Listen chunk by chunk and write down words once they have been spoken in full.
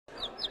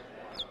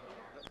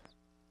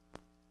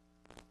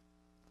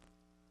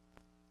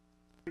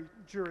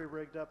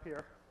jury-rigged up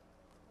here.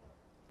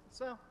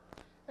 So,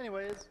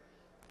 anyways,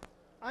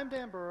 I'm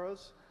Dan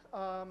Burroughs.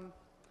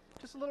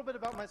 Just a little bit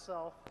about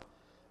myself.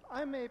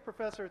 I'm a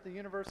professor at the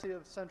University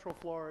of Central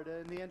Florida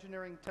in the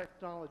Engineering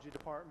Technology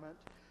Department.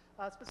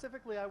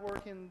 Specifically, I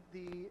work in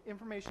the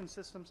Information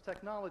Systems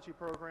Technology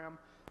program,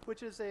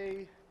 which is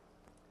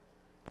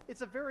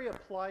it's a very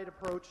applied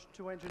approach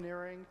to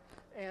engineering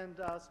and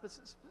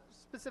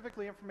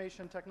specifically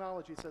information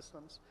technology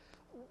systems.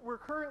 We're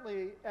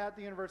currently at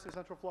the University of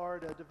Central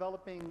Florida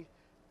developing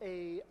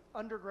a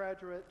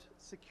undergraduate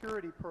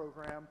security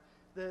program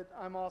that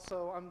I'm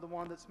the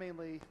one that's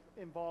mainly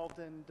involved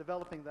in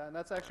developing that. And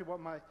that's actually what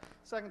my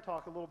second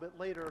talk a little bit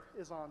later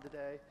is on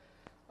today.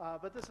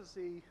 But this is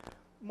the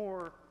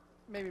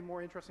maybe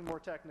more interesting, more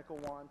technical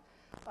one.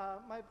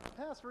 My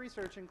past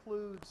research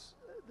includes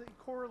the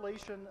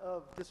correlation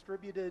of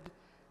distributed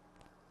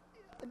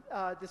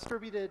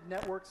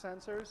network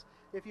sensors.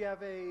 If you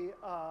have you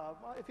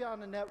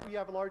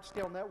have a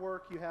large-scale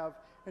network, you have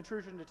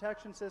intrusion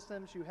detection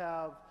systems, you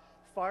have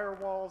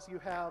firewalls, you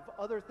have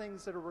other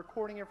things that are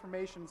recording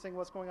information, seeing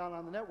what's going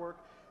on the network,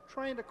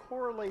 trying to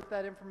correlate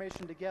that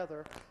information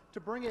together,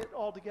 to bring it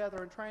all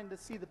together and trying to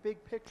see the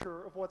big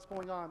picture of what's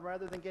going on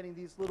rather than getting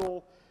these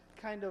little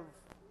kind of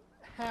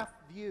half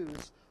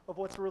views of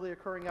what's really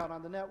occurring out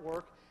on the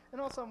network. And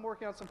also I'm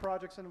working on some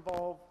projects that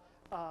involve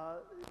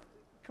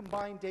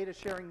combined data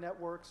sharing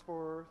networks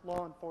for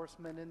law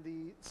enforcement in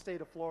the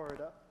state of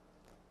Florida.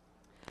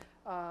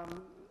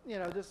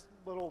 This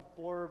little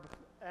blurb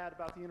ad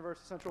about the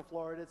University of Central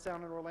Florida. It's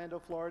down in Orlando,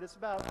 Florida.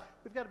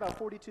 We've got about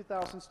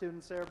 42,000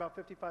 students there, about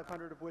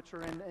 5,500 of which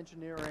are in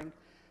engineering.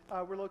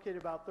 We're located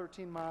about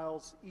 13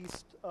 miles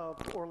east of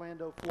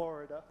Orlando,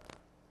 Florida.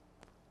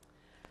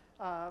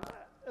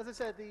 As I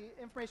said, the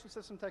Information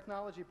System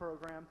Technology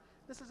program,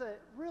 this is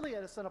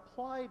it's an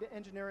applied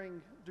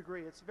engineering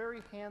degree. It's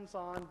very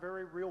hands-on,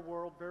 very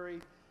real-world,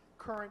 very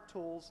current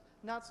tools,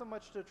 not so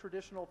much the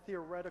traditional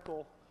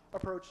theoretical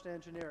approach to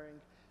engineering.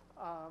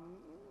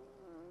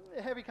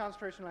 A heavy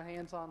concentration on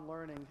hands-on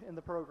learning in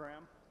the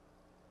program.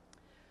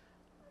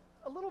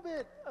 A little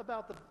bit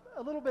about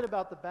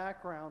the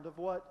background of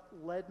what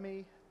led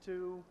me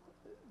to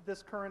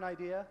this current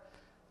idea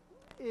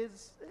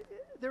is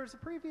there was a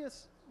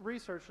previous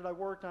research that I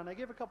worked on. I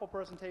gave a couple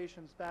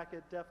presentations back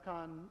at DEF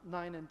CON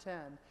 9 and 10,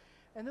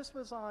 and this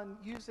was on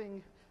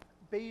using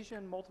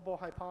Bayesian multiple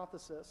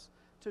hypothesis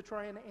to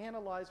try and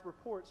analyze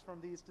reports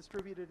from these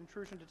distributed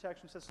intrusion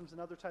detection systems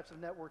and other types of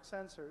network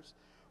sensors,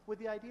 with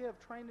the idea of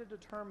trying to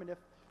determine if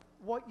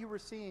what you were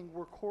seeing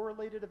were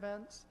correlated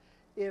events,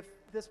 if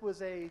this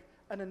was an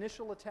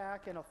initial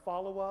attack and a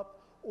follow-up,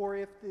 or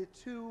if the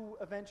two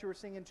events you were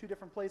seeing in two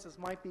different places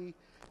might be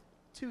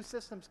two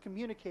systems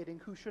communicating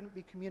who shouldn't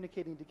be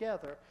communicating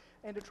together,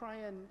 and to try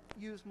and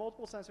use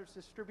multiple sensors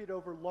distributed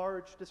over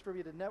large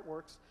distributed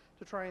networks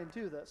to try and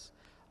do this.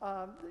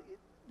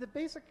 The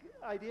basic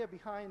idea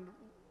behind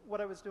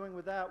what I was doing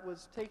with that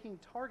was taking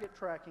target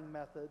tracking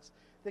methods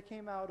that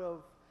came out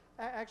of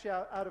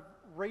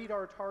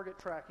radar target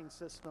tracking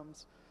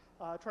systems,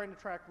 trying to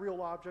track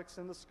real objects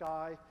in the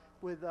sky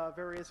with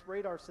various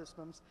radar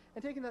systems,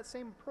 and taking that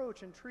same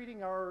approach and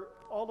treating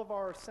all of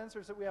our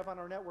sensors that we have on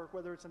our network,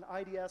 whether it's an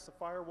IDS, a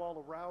firewall,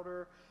 a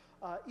router,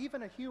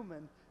 even a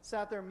human,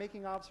 sat there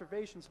making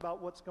observations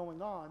about what's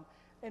going on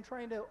and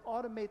trying to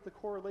automate the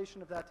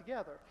correlation of that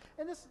together.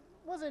 And this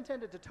wasn't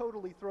intended to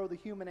totally throw the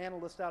human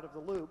analyst out of the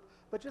loop,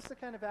 but just to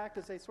kind of act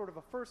as a sort of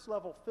a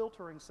first-level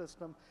filtering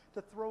system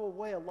to throw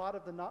away a lot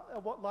of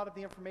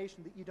the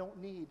information that you don't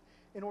need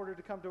in order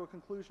to come to a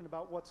conclusion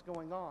about what's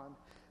going on.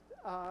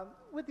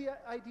 With the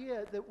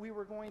idea that we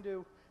were going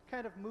to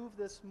kind of move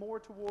this more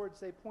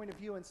towards a point of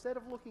view, instead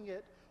of looking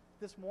at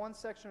this one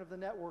section of the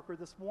network or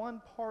this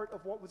one part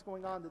of what was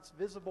going on that's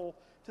visible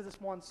to this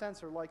one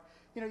sensor. Like,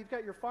 you've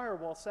got your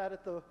firewall say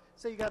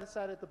you got it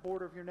sat at the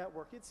border of your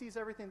network. It sees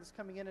everything that's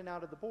coming in and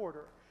out of the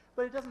border,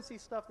 but it doesn't see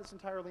stuff that's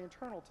entirely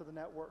internal to the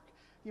network.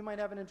 You might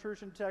have an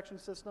intrusion detection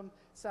system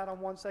sat on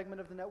one segment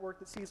of the network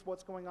that sees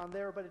what's going on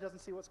there, but it doesn't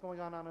see what's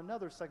going on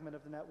another segment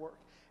of the network.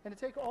 And to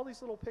take all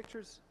these little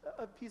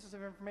pieces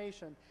of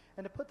information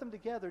and to put them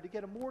together to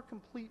get a more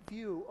complete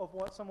view of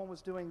what someone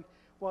was doing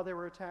while they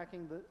were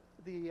attacking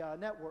the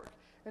network.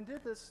 And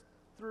did this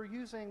through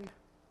using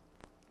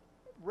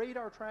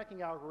radar tracking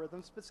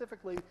algorithms,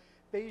 specifically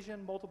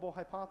Bayesian multiple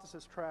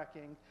hypothesis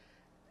tracking,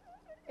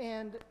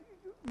 and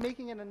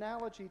making an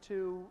analogy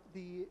to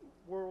the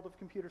world of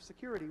computer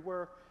security,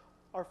 where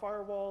our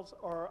firewalls,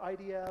 our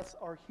IDS,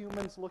 our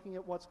humans looking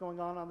at what's going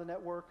on the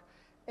network,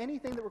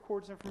 anything that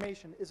records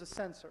information is a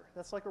sensor.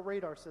 That's like a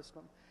radar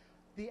system.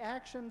 The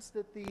actions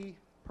that the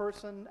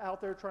person out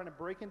there trying to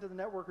break into the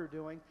network are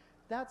doing,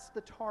 that's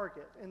the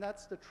target, and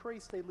that's the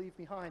trace they leave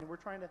behind. And we're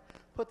trying to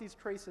put these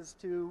traces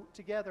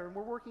together, and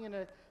we're working in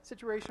a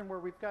situation where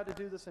we've got to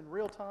do this in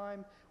real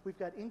time. We've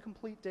got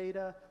incomplete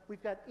data.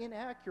 We've got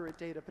inaccurate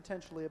data,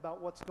 potentially,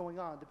 about what's going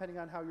on, depending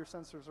on how your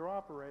sensors are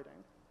operating.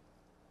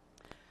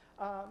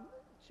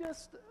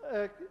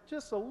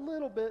 Just a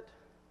little bit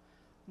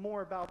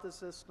more about the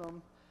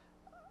system.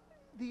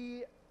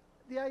 The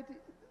idea,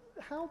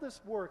 how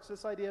this works,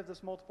 this idea of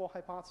this multiple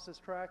hypothesis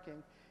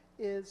tracking,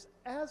 is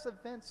as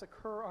events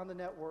occur on the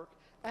network,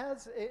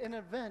 an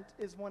event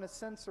is when a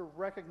sensor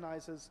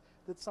recognizes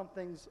that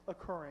something's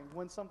occurring,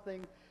 when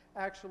something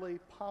actually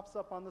pops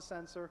up on the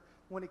sensor,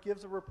 when it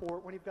gives a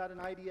report, when you've got an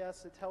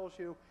IDS that tells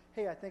you,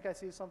 hey, I think I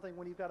see something,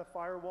 when you've got a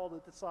firewall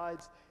that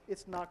decides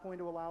it's not going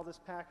to allow this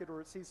packet or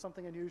it sees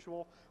something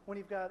unusual, when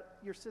you've got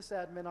your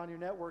sysadmin on your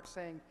network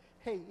saying,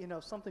 hey,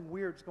 something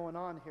weird's going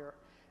on here.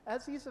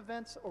 As these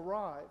events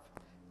arrive,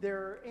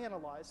 they're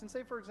analyzed. And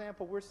say, for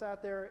example, we're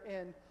sat there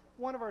and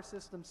one of our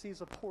systems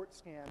sees a port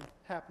scan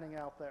happening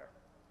out there.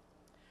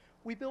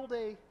 We build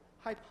a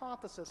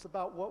hypothesis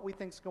about what we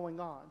think's going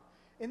on.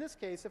 In this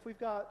case, if we've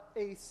got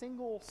a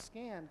single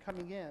scan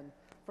coming in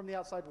from the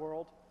outside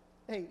world,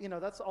 hey,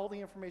 that's all the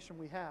information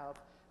we have.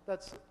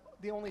 That's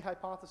the only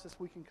hypothesis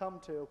we can come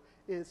to,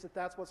 is that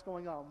that's what's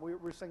going on.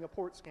 We're seeing a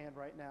port scan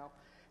right now.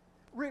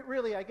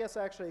 Really, I guess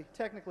actually,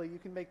 technically, you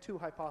can make two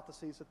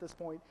hypotheses at this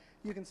point.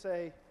 You can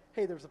say,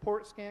 hey, there's a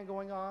port scan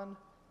going on,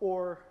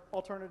 or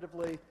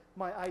alternatively,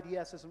 my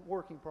IDS isn't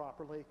working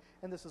properly,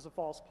 and this is a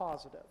false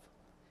positive.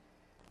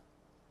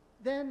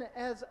 Then,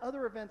 as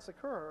other events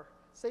occur,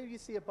 say you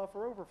see a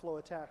buffer overflow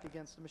attack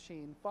against a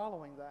machine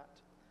following that.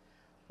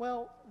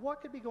 Well,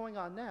 what could be going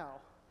on now?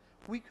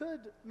 We could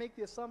make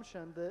the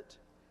assumption that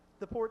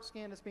the port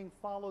scan is being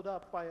followed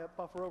up by a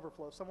buffer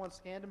overflow. Someone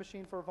scanned a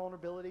machine for a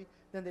vulnerability,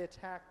 then they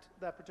attacked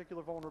that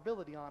particular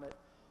vulnerability on it.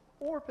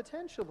 Or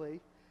potentially,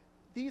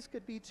 these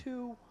could be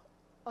two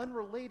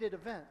unrelated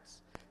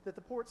events, that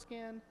the port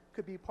scan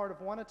could be part of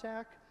one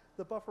attack,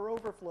 the buffer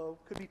overflow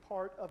could be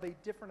part of a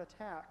different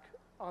attack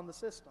on the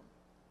system.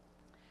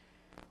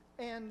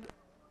 And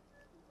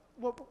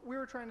what we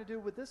were trying to do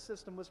with this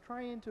system was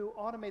trying to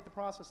automate the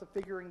process of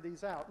figuring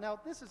these out. Now,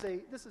 this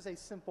is a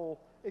simple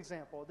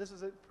example. This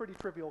is a pretty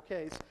trivial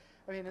case.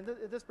 I mean, in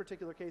this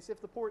particular case,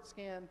 if the port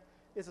scan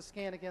is a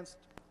scan against,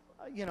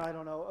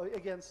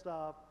 against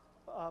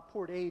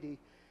port 80,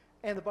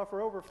 and the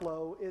buffer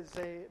overflow is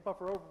a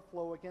buffer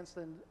overflow against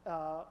an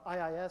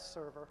IIS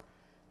server,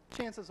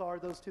 chances are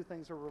those two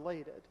things are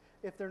related.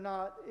 If they're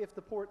not, if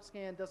the port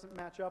scan doesn't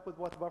match up with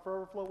what the buffer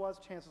overflow was,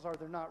 chances are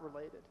they're not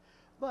related.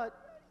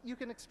 But you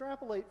can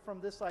extrapolate from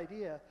this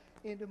idea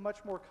into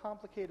much more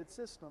complicated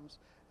systems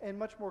and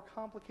much more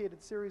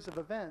complicated series of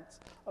events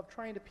of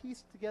trying to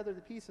piece together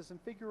the pieces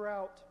and figure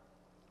out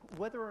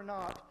whether or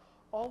not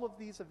all of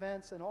these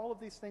events and all of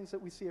these things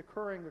that we see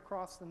occurring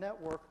across the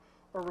network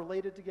are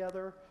related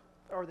together.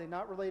 Are they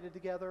not related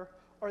together?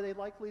 Are they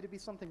likely to be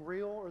something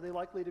real? Are they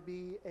likely to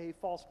be a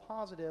false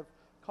positive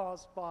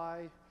caused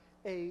by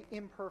a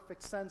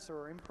imperfect sensor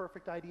or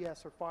imperfect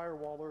IDS or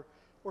firewall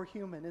or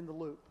human in the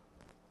loop?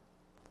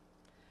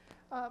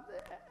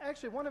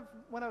 Actually,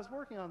 when I was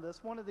working on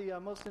this, one of the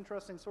most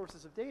interesting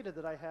sources of data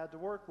that I had to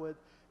work with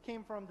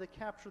came from the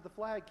Capture the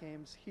Flag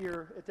games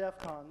here at DEF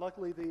CON.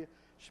 Luckily, the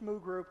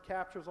Shmoo group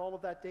captures all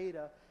of that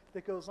data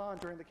that goes on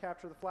during the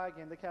Capture the Flag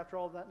game. They capture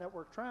all of that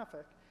network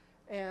traffic.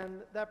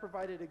 And that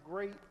provided a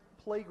great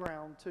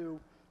playground to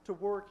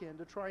work in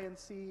to try and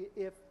see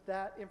if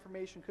that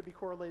information could be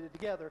correlated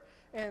together.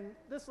 And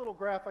this little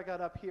graph I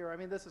got up here, I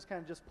mean, this is kind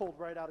of just pulled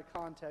right out of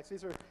context.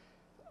 These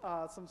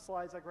are some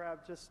slides I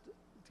grabbed just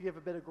to give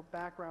a bit of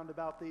background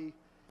about the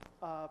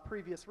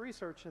previous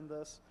research in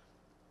this.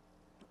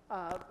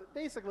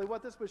 Basically,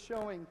 what this was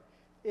showing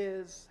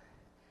is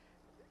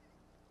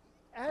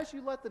as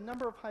you let the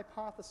number of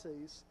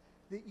hypotheses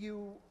that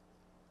you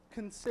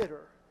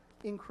consider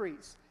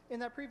increase. In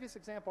that previous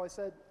example, I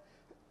said,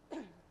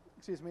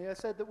 I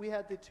said that we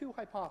had the two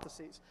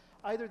hypotheses.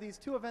 Either these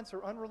two events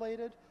are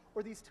unrelated,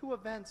 or these two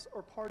events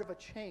are part of a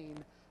chain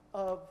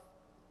of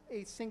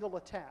a single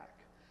attack.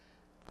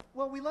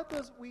 Well, we let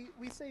those,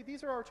 we say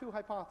these are our two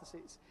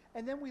hypotheses,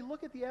 and then we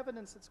look at the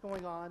evidence that's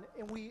going on,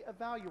 and we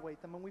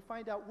evaluate them, and we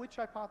find out which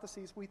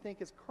hypotheses we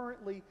think is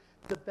currently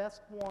the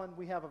best one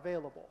we have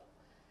available.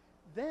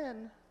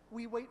 Then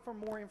we wait for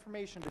more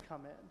information to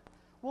come in.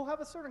 We'll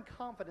have a certain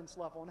confidence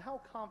level, and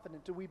how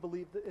confident do we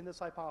believe in this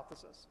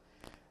hypothesis?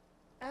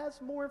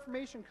 As more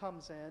information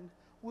comes in,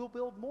 we'll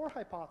build more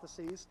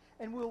hypotheses,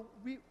 and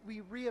we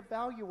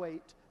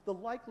reevaluate the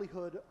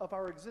likelihood of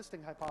our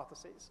existing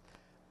hypotheses.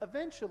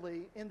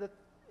 Eventually,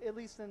 at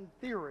least in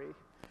theory,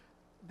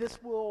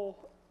 this will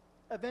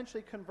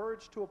eventually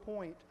converge to a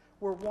point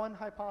where one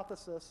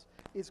hypothesis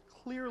is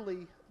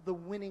clearly the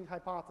winning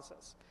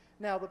hypothesis.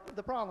 Now,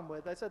 the problem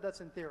with, I said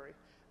that's in theory,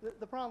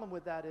 the problem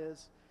with that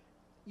is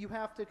you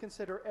have to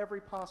consider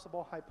every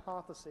possible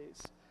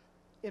hypothesis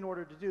in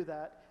order to do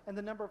that, and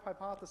the number of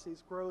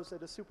hypotheses grows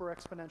at a super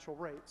exponential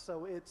rate,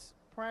 so it's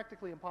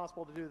practically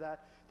impossible to do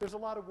that. There's a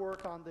lot of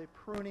work on the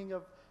pruning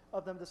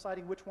of them,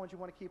 deciding which ones you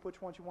want to keep,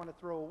 which ones you want to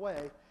throw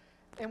away.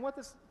 And what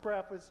this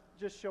graph was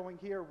just showing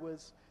here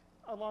was,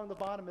 along the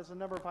bottom is the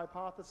number of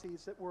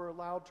hypotheses that were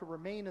allowed to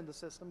remain in the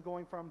system,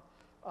 going from,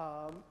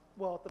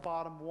 well, at the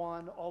bottom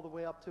 1 all the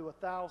way up to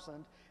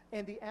 1,000,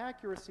 and the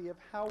accuracy of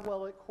how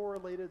well it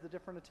correlated the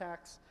different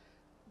attacks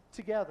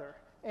together.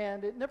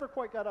 And it never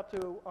quite got up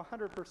to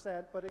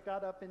 100%, but it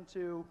got up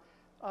into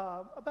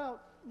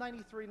about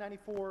 93,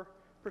 94%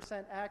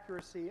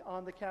 accuracy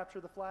on the capture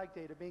the flag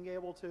data, being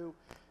able to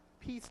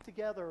piece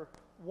together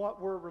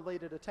what were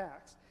related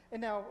attacks.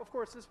 And now, of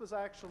course, this was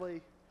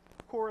actually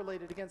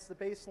correlated against the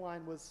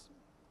baseline was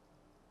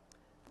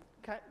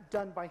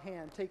done by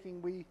hand.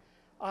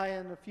 I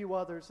and a few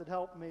others that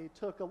helped me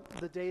took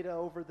the data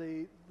over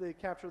the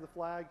capture the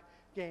flag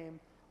game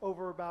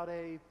over about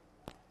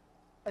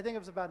I think it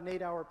was about an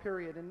 8-hour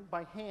period, and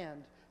by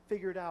hand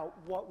figured out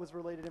what was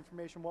related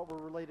information, what were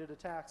related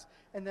attacks,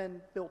 and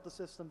then built a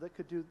system that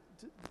could do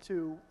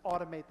to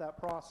automate that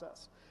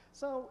process.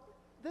 So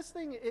this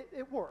thing,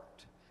 it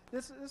worked.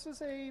 It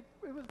was a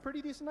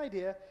pretty decent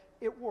idea.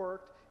 It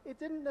worked. It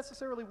didn't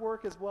necessarily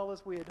work as well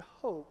as we had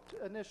hoped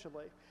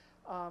initially.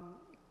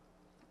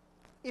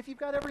 If you've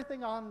got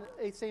everything on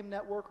a same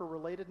network or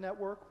related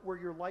network where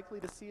you're likely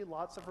to see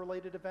lots of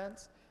related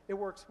events, it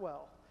works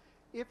well.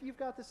 If you've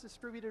got this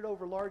distributed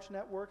over large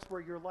networks where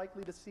you're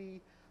likely to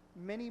see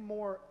many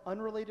more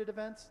unrelated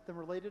events than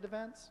related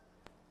events,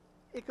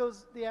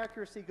 the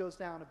accuracy goes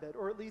down a bit,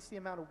 or at least the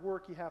amount of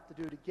work you have to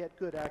do to get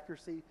good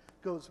accuracy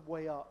goes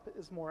way up,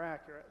 is more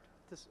accurate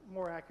to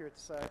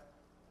say.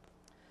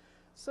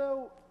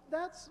 So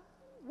that's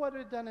what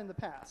I'd done in the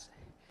past.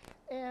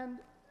 And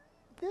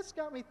this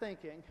got me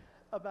thinking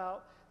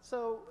about,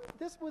 so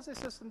this was a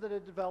system that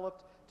had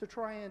developed to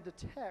try and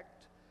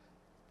detect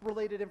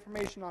related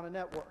information on a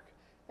network.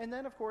 And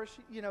then, of course,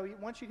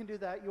 once you can do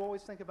that, you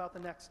always think about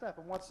the next step.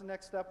 And what's the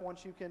next step?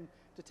 Once you can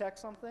detect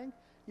something,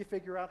 you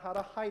figure out how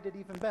to hide it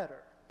even better,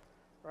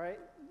 right?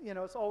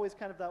 It's always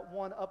kind of that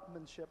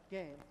one-upmanship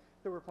game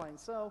that we're playing.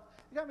 So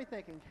it got me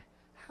thinking,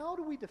 how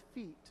do we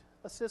defeat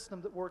a system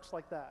that works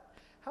like that?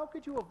 How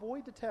could you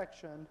avoid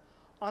detection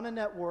on a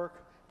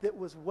network that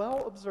was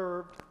well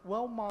observed,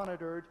 well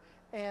monitored,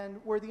 and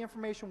where the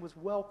information was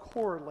well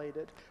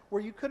correlated,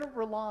 where you couldn't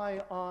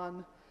rely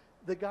on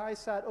the guy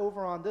sat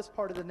over on this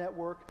part of the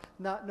network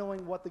not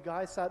knowing what the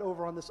guy sat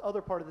over on this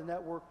other part of the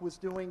network was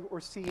doing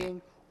or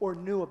seeing or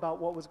knew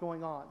about what was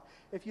going on?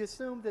 If you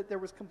assumed that there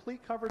was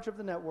complete coverage of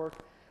the network,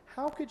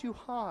 how could you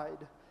hide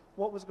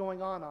what was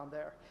going on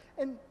there?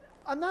 And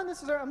I'm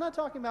not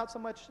talking about so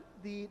much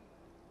the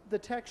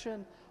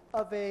detection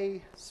of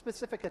a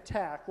specific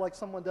attack, like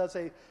someone does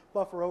a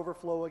buffer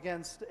overflow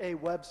against a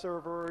web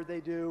server, or they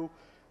do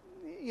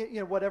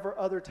whatever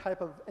other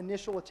type of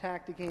initial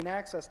attack to gain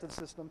access to the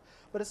system.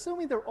 But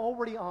assuming they're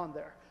already on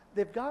there,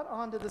 they've got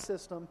onto the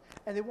system,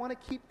 and they want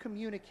to keep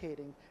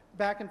communicating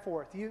back and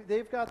forth.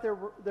 They've got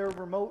their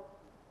remote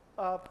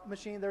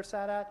machine they're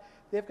sat at.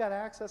 They've got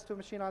access to a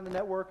machine on the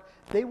network.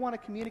 They want to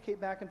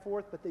communicate back and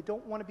forth, but they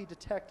don't want to be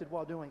detected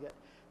while doing it.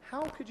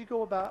 How could you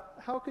go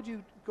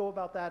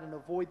about that and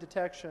avoid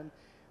detection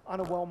on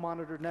a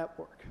well-monitored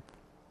network?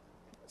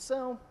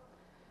 So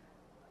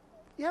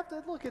you have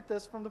to look at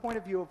this from the point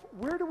of view of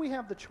where do we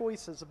have the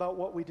choices about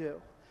what we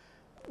do?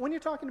 When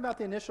you're talking about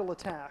the initial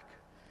attack,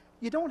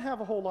 you don't have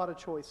a whole lot of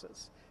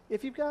choices.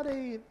 If you've got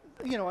I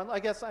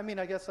guess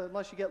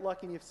unless you get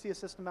lucky and you see a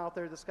system out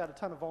there that's got a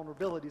ton of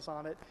vulnerabilities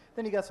on it,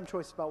 then you got some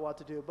choices about what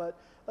to do. But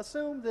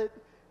assume that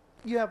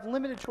you have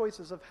limited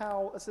choices of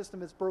how a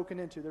system is broken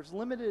into. There's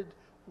limited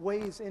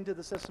ways into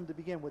the system to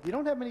begin with. You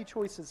don't have many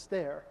choices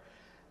there.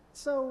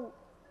 So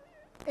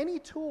any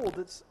tool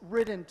that's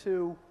written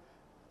to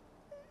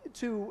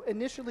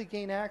initially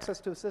gain access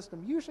to a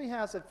system usually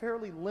has a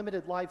fairly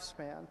limited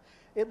lifespan.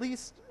 At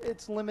least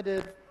it's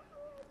limited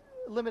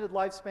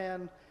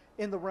lifespan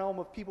in the realm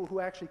of people who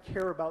actually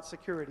care about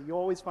security. You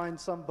always find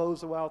some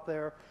bozo out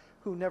there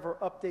who never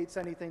updates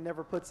anything,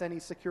 never puts any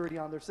security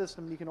on their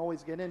system. You can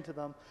always get into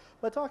them.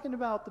 But talking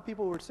about the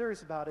people who are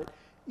serious about it,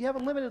 you have a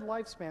limited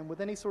lifespan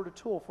with any sort of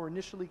tool for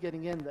initially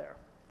getting in there.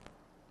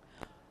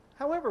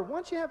 However,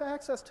 once you have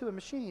access to a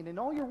machine and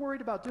all you're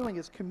worried about doing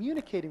is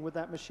communicating with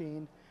that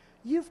machine,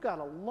 you've got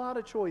a lot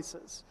of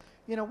choices.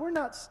 We're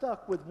not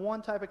stuck with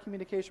one type of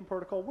communication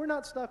protocol. We're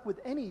not stuck with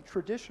any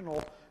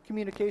traditional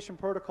communication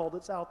protocol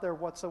that's out there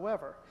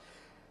whatsoever.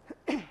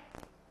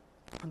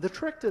 The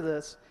trick to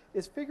this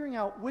is figuring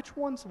out which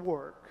ones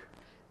work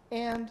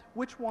and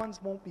which ones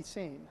won't be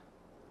seen.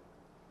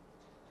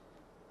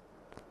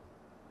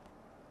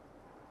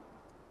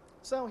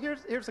 So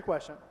here's the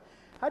question.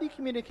 How do you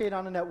communicate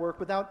on a network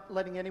without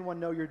letting anyone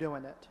know you're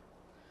doing it?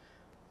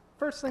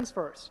 First things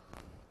first.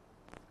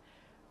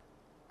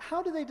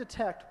 How do they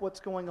detect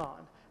what's going on?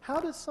 How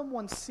does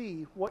someone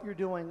see what you're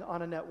doing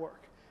on a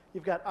network?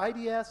 You've got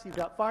IDS, you've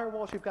got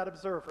firewalls, you've got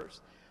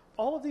observers.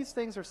 All of these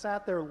things are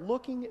sat there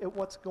looking at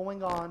what's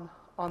going on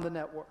the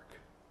network.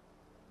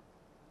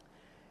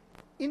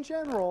 In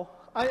general,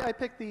 I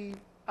pick the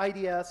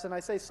IDS and I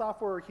say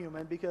software or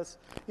human because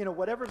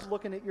whatever's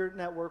looking at your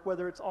network,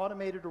 whether it's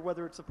automated or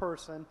whether it's a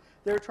person,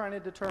 they're trying to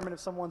determine if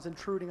someone's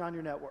intruding on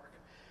your network.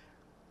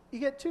 You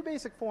get two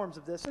basic forms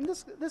of this, and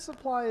this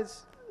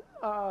applies.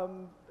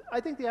 I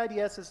think the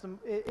IDS is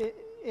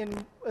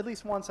in at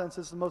least one sense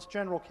is the most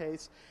general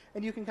case,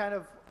 and you can kind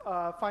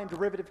of find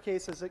derivative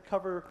cases that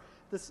cover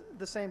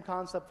the same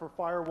concept for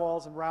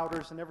firewalls and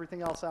routers and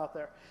everything else out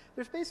there.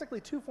 There's basically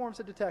two forms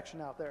of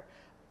detection out there: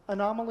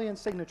 anomaly and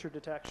signature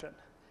detection.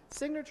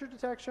 Signature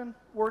detection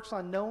works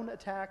on known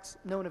attacks,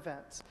 known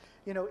events.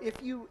 You know,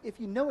 if you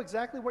know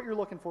exactly what you're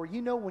looking for,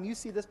 you know when you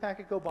see this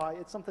packet go by,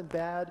 it's something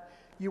bad,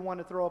 you want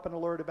to throw up an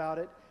alert about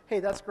it. Hey,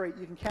 that's great.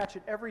 You can catch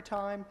it every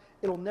time.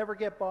 It'll never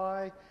get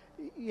by.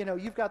 You know,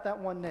 you've got that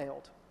one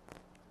nailed.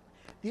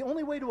 The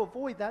only way to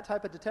avoid that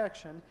type of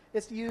detection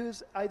is to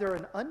use either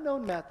an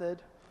unknown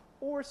method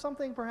or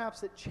something perhaps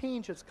that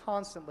changes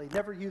constantly,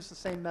 never use the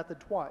same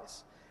method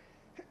twice.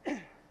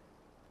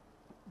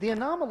 The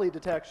anomaly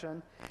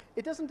detection,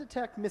 it doesn't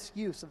detect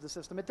misuse of the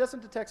system. It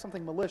doesn't detect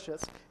something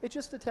malicious. It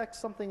just detects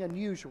something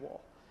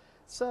unusual.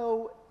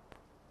 So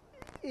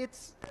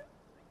it's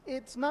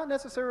not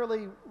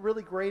necessarily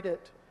really great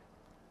at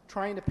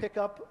trying to pick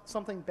up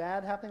something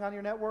bad happening on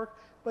your network,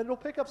 but it'll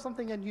pick up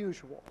something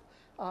unusual.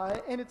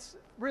 And it's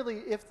really,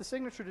 if the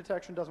signature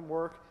detection doesn't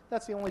work,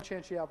 that's the only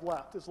chance you have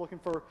left, is looking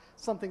for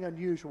something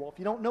unusual. If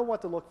you don't know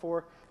what to look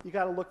for, you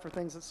got to look for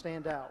things that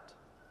stand out.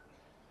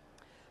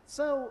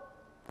 So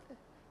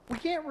we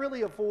can't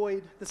really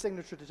avoid the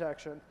signature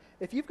detection.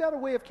 If you've got a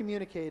way of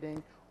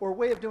communicating or a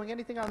way of doing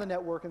anything on the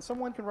network and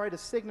someone can write a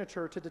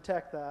signature to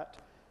detect that,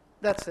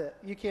 that's it.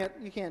 You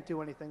can't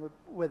do anything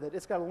with it.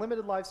 It's got a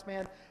limited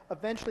lifespan.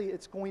 Eventually,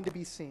 it's going to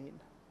be seen.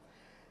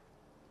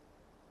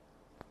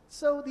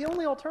 So the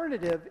only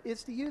alternative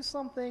is to use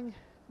something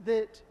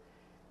that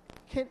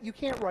you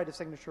can't write a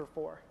signature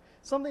for.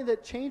 Something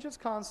that changes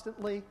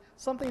constantly,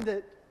 something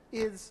that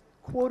is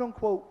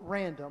quote-unquote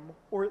random,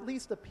 or at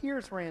least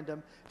appears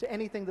random to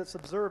anything that's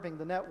observing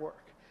the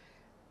network.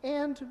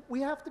 And we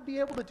have to be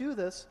able to do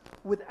this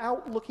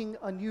without looking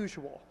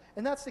unusual.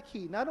 And that's the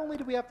key. Not only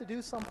do we have to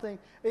do something,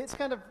 it's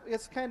kind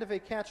of a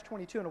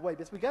catch-22 in a way,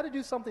 because we got to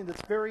do something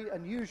that's very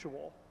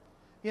unusual,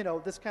 you know,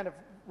 this kind of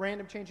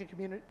random changing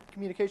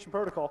communication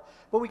protocol,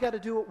 but we got to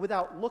do it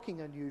without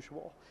looking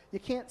unusual. You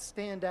can't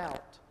stand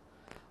out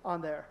on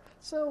there.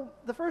 So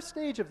the first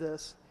stage of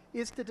this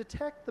is to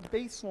detect the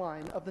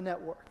baseline of the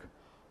network.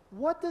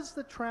 What does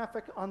the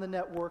traffic on the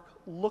network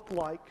look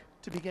like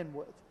to begin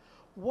with?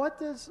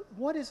 What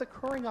is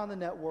occurring on the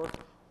network?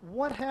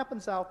 What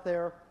happens out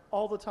there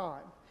all the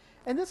time?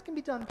 And this can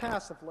be done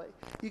passively.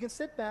 You can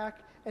sit back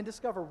and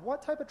discover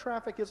what type of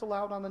traffic is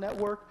allowed on the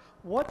network,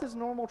 what does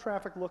normal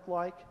traffic look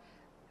like,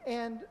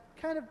 and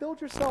kind of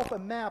build yourself a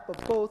map of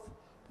both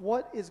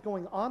what is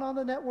going on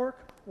the network,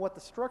 what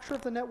the structure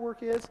of the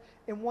network is,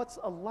 and what's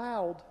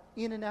allowed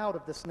in and out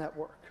of this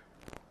network.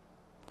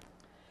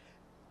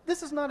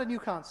 This is not a new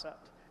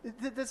concept.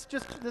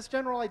 This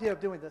general idea of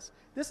doing this.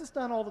 This is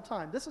done all the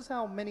time. This is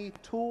how many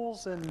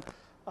tools and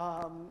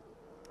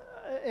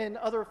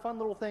other fun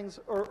little things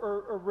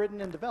are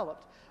written and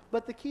developed.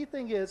 But the key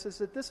thing is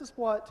that this is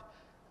what,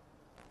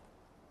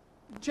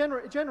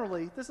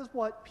 generally, this is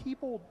what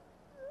people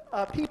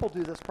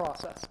do this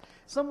process.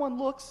 Someone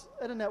looks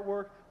at a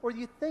network, or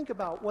you think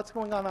about what's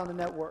going on the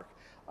network.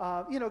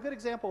 You know, a good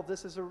example of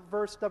this is a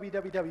reverse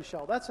www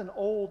shell. That's an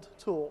old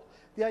tool.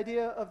 The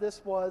idea of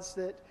this was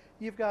that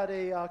you've got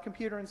a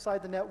computer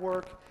inside the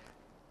network.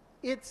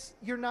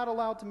 You're not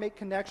allowed to make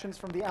connections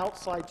from the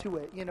outside to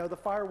it. You know, the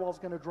firewall is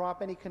going to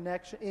drop any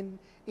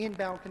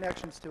inbound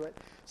connections to it.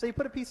 So you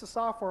put a piece of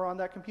software on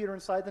that computer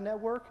inside the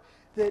network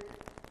that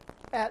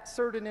at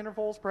certain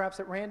intervals, perhaps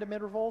at random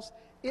intervals,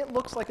 it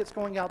looks like it's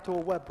going out to a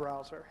web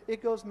browser.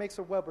 It goes, makes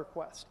a web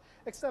request.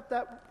 Except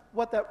that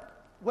what that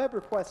web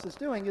request is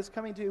doing is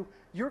coming to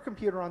your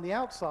computer on the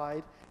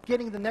outside,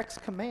 getting the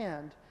next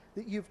command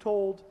that you've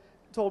told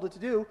it to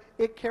do.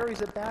 It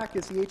carries it back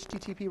as the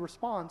HTTP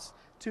response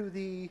to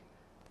the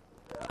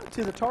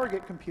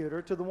target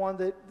computer, to the one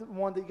that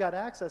you got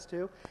access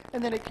to,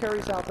 and then it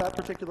carries out that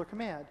particular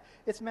command.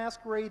 It's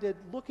masqueraded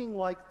looking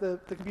like the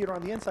computer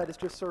on the inside is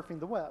just surfing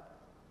the web.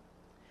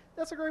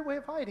 That's a great way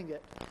of hiding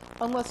it,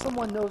 unless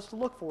someone knows to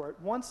look for it.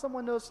 Once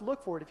someone knows to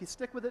look for it, if you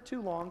stick with it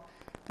too long,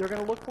 they're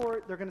going to look for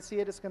it, they're going to see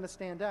it, it's going to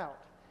stand out.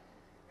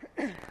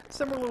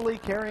 Similarly,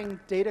 carrying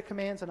data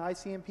commands and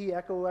ICMP,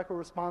 echo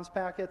response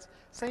packets,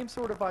 same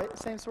sort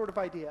of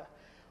idea.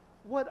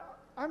 What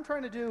I'm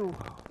trying to do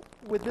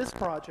with this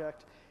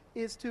project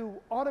is to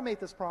automate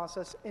this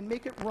process and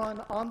make it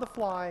run on the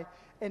fly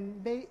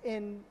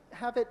and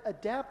have it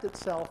adapt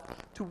itself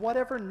to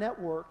whatever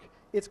network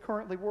it's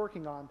currently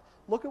working on.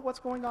 Look at what's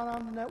going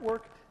on the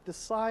network,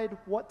 decide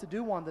what to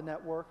do on the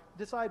network,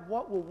 decide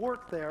what will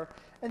work there,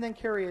 and then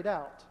carry it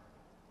out.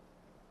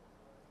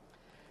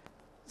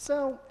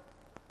 So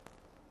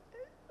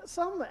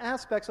some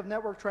aspects of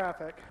network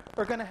traffic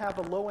are going to have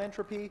a low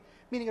entropy,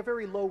 meaning a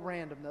very low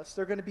randomness.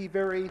 They're going to be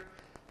very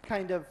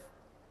kind of,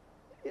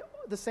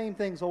 the same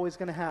thing's always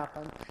going to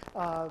happen.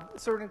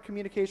 Certain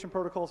communication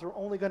protocols are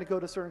only going to go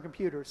to certain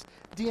computers.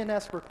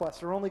 DNS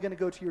requests are only going to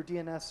go to your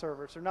DNS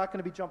servers. They're not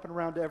going to be jumping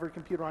around to every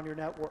computer on your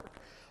network.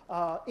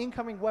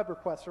 Incoming web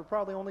requests are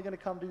probably only going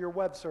to come to your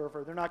web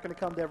server. They're not going to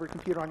come to every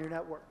computer on your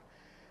network.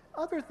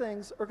 Other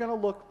things are going to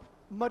look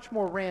much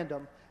more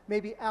random,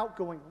 maybe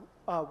outgoing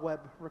web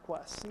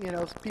requests. You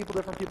know,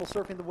 different people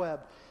surfing the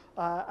web,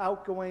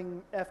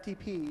 outgoing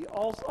FTP,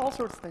 all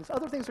sorts of things.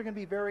 Other things are going to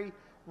be very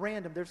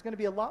random. There's going to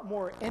be a lot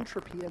more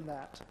entropy in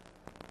that.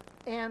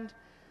 And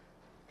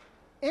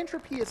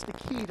entropy is the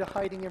key to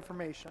hiding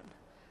information.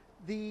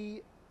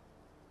 The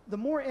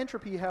more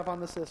entropy you have on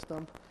the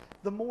system,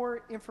 the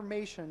more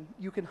information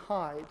you can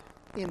hide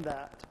in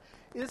that.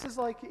 This is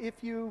like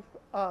if you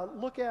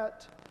look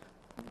at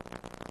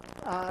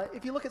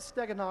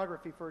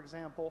steganography, for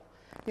example.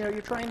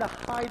 You're trying to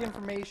hide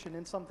information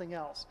in something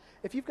else.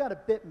 If you've got a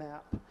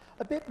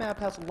bitmap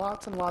has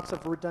lots and lots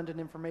of redundant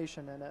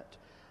information in it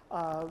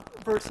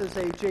versus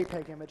a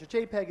JPEG image. A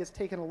JPEG has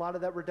taken a lot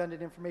of that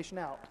redundant information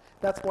out.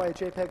 That's why a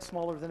JPEG is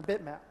smaller than a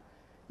bitmap.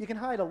 You can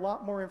hide a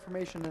lot more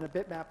information in a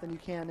bitmap than you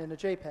can in a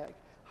JPEG.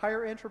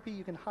 Higher entropy,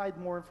 you can hide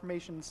more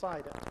information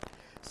inside it.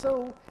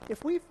 So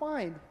if we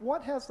find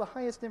what has the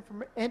highest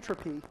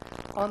entropy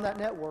on that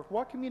network,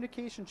 what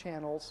communication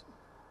channels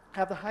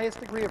have the highest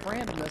degree of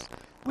randomness,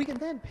 we can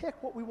then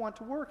pick what we want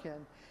to work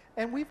in.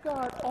 And we've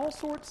got all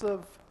sorts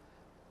of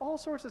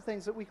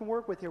things that we can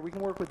work with here. We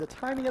can work with the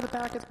timing of the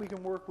packets. We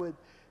can work with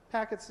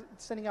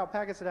sending out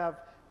packets that have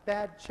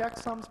bad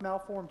checksums,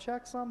 malformed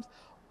checksums.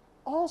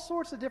 All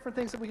sorts of different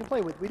things that we can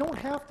play with. We don't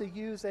have to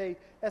use a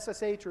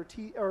SSH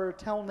or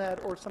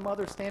Telnet or some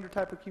other standard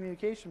type of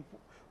communication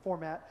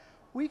format.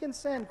 We can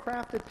send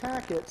crafted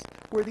packets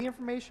where the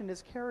information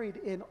is carried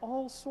in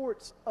all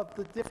sorts of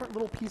the different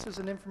little pieces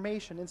of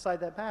information inside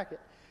that packet.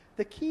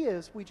 The key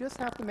is we just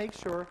have to make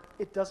sure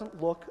it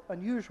doesn't look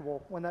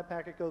unusual when that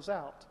packet goes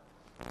out.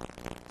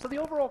 So the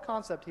overall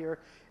concept here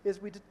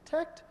is we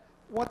detect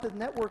what the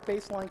network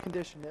baseline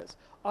condition is.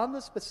 On the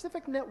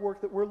specific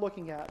network that we're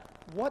looking at,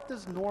 what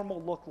does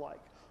normal look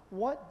like?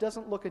 What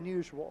doesn't look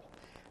unusual?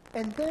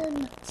 And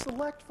then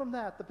select from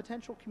that the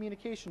potential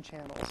communication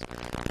channels.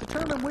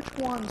 Determine which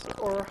ones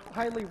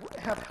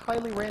have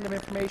highly random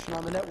information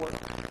on the network.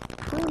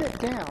 Prune it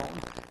down.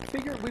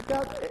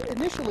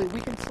 Initially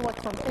we can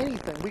select from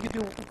anything. We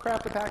could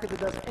craft a packet that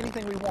does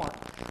anything we want.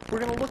 We're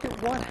going to look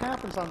at what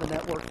happens on the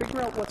network,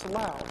 figure out what's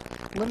allowed,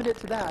 limit it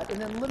to that,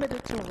 and then limit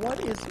it to what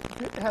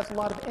has a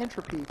lot of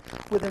entropy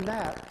within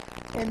that.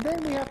 And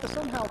then we have to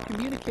somehow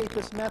communicate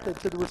this method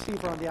to the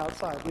receiver on the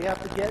outside. We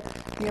have to get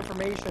the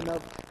information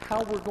of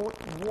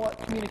what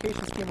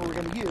communication schema we're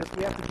going to use.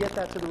 We have to get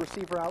that to the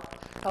receiver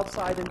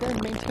outside, and then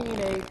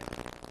maintain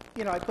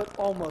I put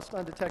almost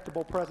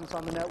undetectable presence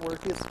on the network.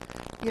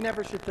 You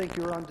never should think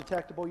you're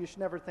undetectable. You should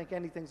never think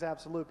anything's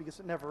absolute, because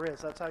it never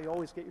is. That's how you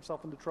always get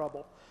yourself into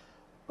trouble.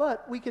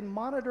 But we can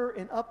monitor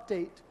and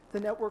update the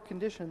network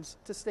conditions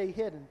to stay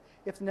hidden.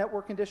 If the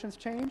network conditions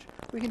change,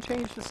 we can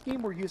change the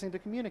scheme we're using to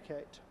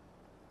communicate.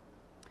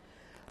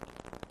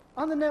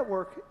 On the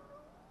network,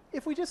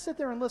 if we just sit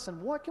there and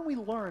listen, what can we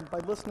learn by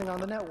listening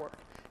on the network?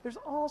 There's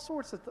all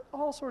sorts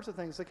of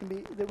things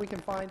that we can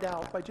find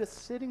out by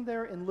just sitting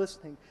there and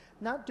listening,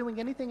 not doing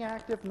anything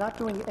active, not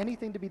doing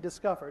anything to be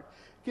discovered.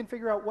 You can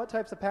figure out what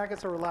types of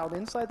packets are allowed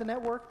inside the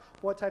network,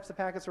 what types of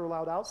packets are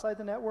allowed outside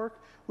the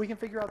network. We can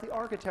figure out the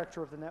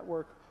architecture of the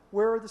network.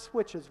 Where are the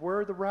switches? Where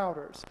are the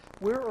routers?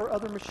 Where are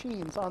other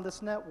machines on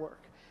this network?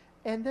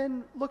 And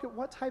then look at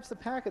what types of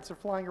packets are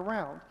flying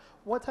around.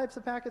 What types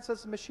of packets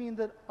does the machine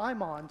that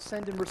I'm on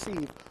send and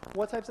receive?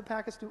 What types of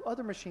packets do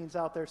other machines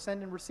out there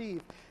send and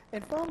receive?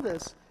 And from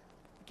this,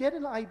 get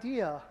an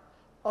idea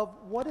of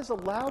what is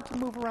allowed to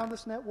move around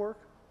this network,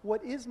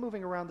 what is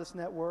moving around this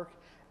network,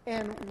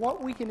 and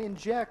what we can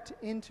inject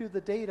into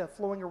the data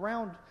flowing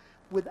around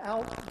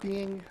without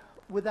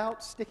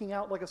sticking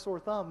out like a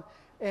sore thumb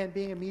and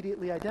being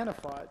immediately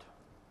identified.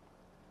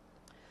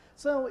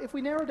 So if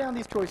we narrow down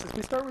these choices,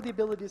 we start with the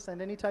ability to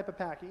send any type of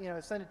packet,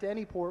 send it to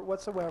any port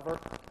whatsoever.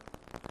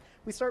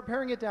 We start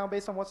paring it down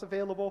based on what's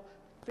available,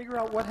 figure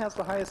out what has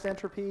the highest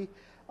entropy,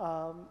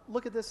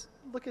 look at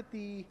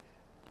the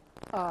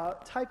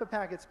type of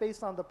packets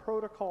based on the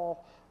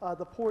protocol,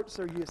 the ports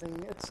they're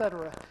using,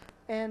 etc.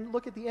 And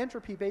look at the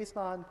entropy based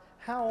on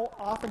how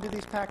often do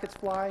these packets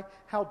fly,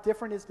 how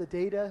different is the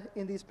data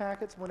in these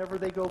packets whenever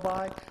they go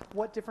by,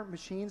 what different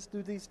machines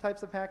do these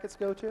types of packets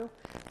go to,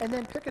 and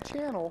then pick a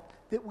channel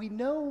that we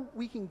know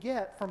we can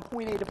get from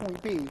point A to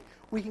point B.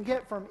 We can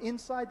get from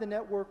inside the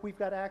network we've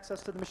got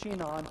access to the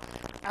machine on,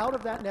 out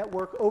of that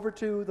network over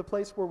to the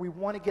place where we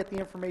want to get the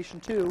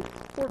information to,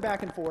 or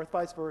back and forth,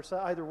 vice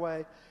versa, either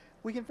way.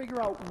 We can figure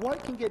out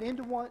what can get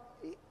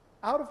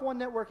out of one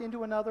network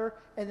into another,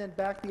 and then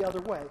back the other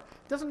way.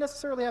 It doesn't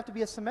necessarily have to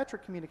be a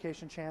symmetric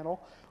communication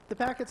channel. The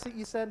packets that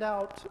you send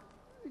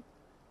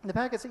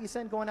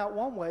going out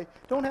one way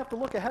don't have to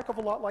look a heck of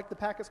a lot like the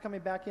packets coming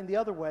back in the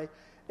other way.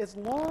 As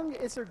long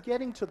as they're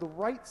getting to the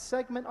right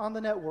segment on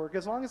the network,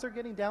 as long as they're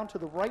getting down to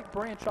the right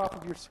branch off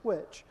of your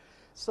switch,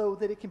 so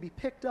that it can be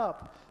picked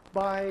up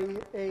by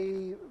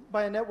a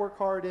network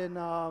card in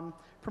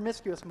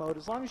promiscuous mode,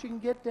 as long as you can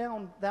get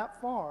down that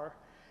far,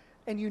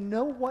 and you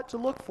know what to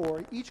look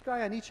for, each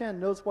guy on each end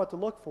knows what to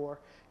look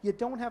for, you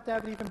don't have to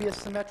have it even be a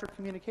symmetric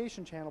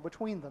communication channel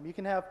between them. You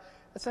can have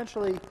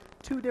essentially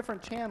two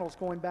different channels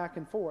going back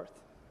and forth.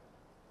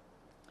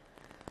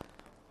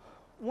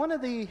 One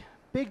of the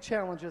big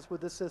challenges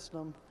with this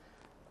system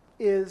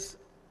is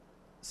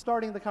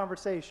starting the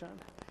conversation.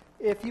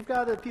 If you've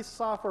got a piece of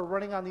software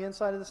running on the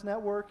inside of this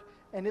network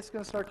and it's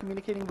going to start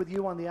communicating with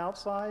you on the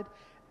outside,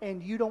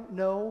 and you don't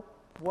know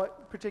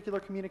what particular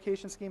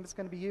communication scheme it's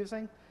going to be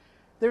using,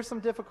 there's some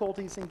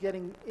difficulties in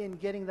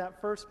getting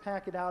that first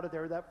packet out of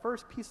there, that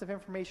first piece of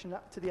information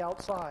to the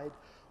outside,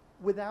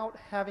 without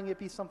having it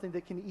be something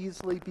that can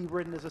easily be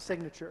written as a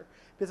signature,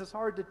 because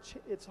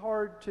it's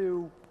hard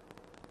to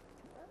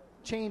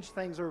change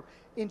things or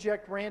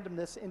inject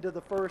randomness into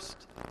the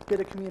first bit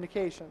of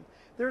communication.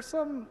 There's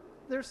some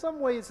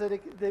ways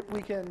that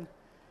we can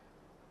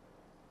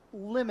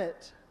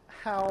limit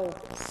how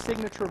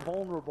signature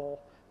vulnerable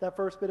that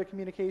first bit of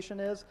communication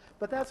is,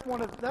 but that's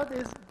one of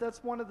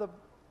the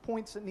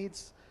points that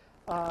needs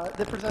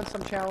that presents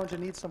some challenge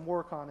and needs some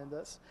work on in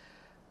this.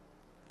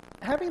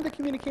 Having the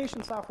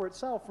communication software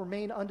itself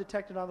remain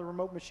undetected on the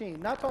remote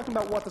machine, not talking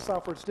about what the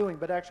software is doing,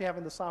 but actually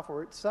having the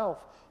software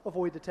itself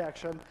avoid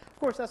detection. Of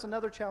course, that's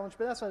another challenge,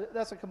 but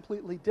that's a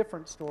completely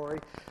different story.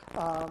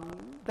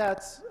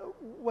 That's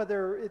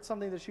whether it's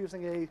something that's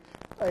using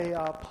a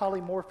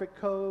polymorphic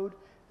code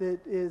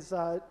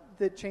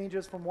that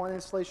changes from one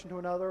installation to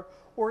another,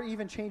 or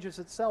even changes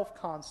itself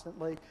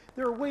constantly.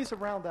 There are ways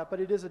around that, but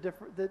it is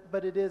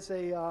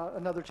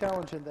another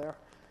challenge in there.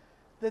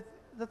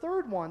 The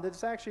third one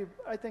that's actually,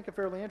 I think, a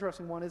fairly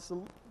interesting one is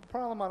the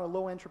problem on a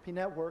low entropy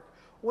network.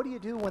 What do you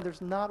do when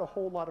there's not a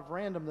whole lot of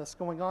randomness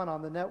going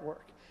on the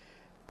network?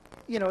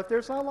 You know, if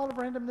there's not a lot of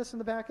randomness in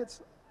the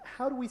packets,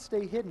 how do we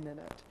stay hidden in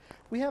it?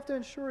 We have to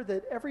ensure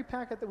that every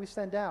packet that we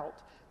send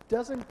out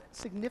doesn't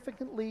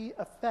significantly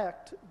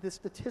affect the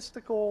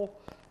statistical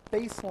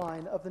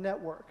baseline of the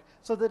network,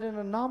 so that an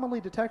anomaly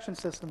detection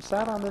system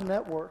sat on the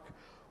network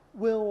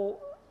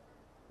will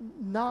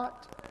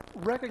not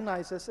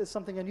recognize this as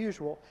something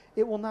unusual.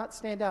 It will not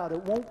stand out.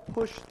 It won't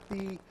push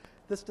the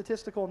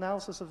statistical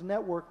analysis of the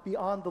network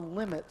beyond the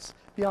limits,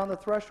 beyond the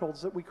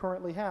thresholds that we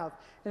currently have,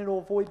 and it will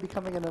avoid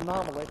becoming an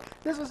anomaly.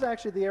 This is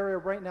actually the area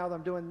right now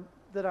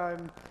that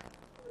I'm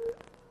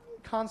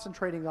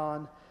concentrating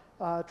on,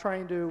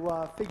 trying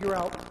to figure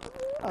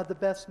out the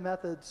best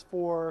methods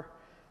for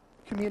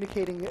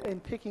communicating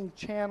and picking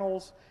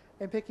channels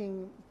and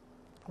picking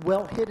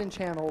well-hidden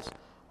channels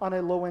on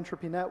a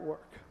low-entropy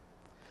network.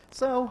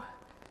 So,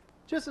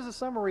 just as a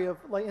summary of,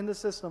 like, in the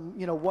system,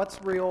 you know,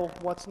 what's real,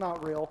 what's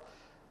not real.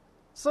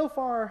 So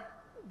far,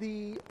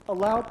 the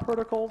allowed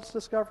protocols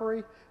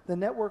discovery, the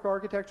network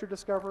architecture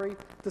discovery,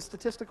 the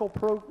statistical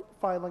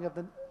profiling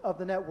of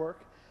the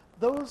network,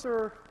 those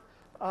are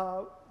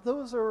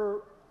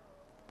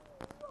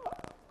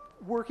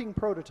working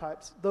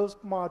prototypes. Those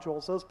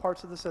modules, those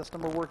parts of the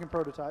system are working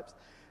prototypes.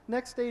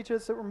 Next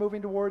stages that we're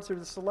moving towards are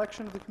the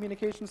selection of the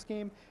communication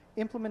scheme,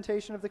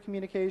 implementation of the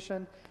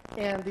communication,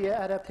 and the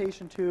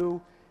adaptation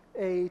to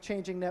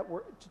changing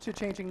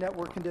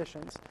network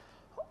conditions.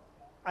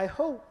 I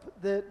hope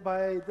that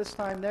by this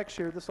time next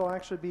year, this will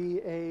actually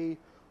be a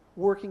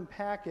working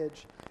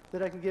package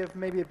that I can give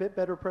maybe a bit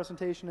better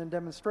presentation and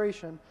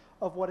demonstration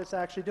of what it's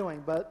actually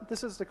doing. But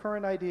this is the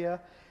current idea.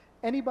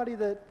 Anybody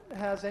that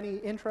has any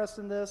interest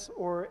in this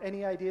or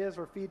any ideas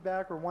or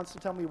feedback or wants to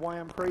tell me why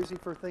I'm crazy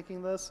for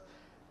thinking this,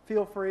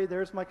 feel free.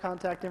 There's my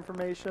contact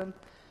information.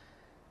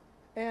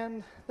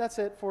 And that's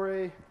it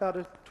for about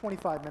a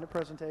 25-minute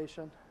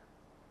presentation.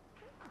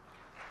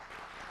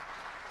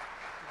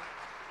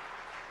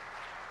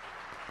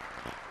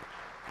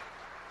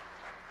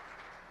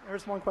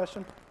 There's one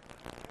question.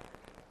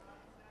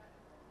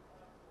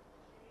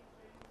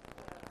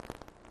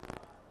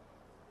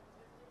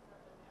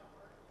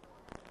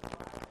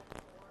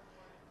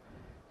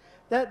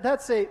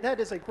 That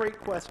is a great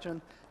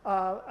question.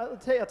 I'll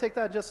take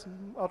that.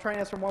 I'll try and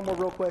answer one more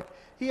real quick.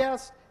 He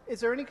asked,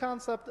 is there any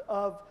concept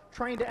of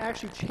trying to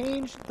actually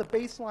change the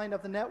baseline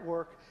of the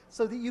network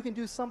so that you can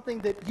do something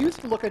that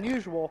used to look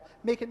unusual,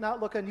 make it not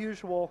look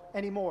unusual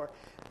anymore?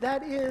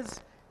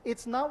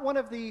 It's not one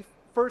of the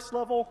first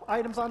level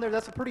items on there.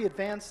 That's a pretty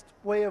advanced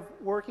way of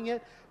working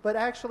it, but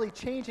actually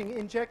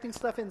injecting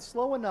stuff in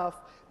slow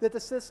enough that the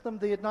system,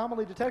 the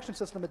anomaly detection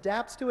system,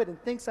 adapts to it and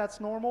thinks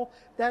that's normal.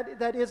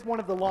 That is one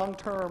of the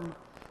long-term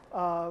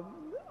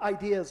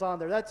ideas on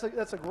there. That's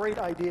a great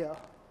idea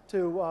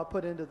to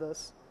put into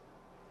this.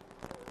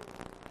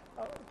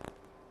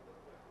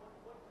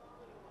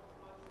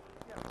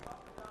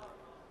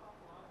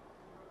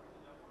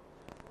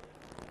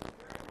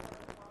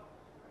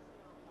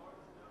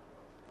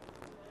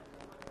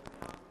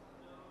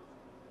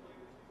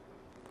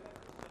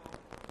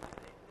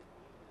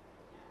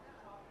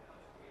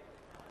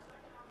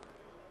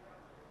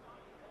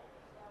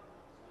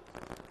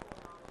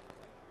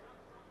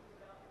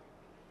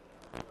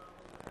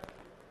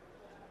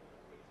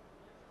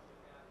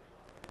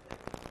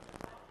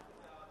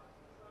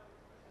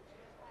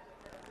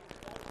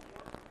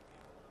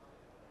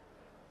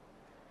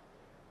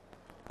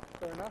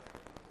 Fair enough.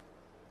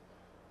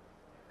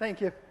 Thank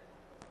you.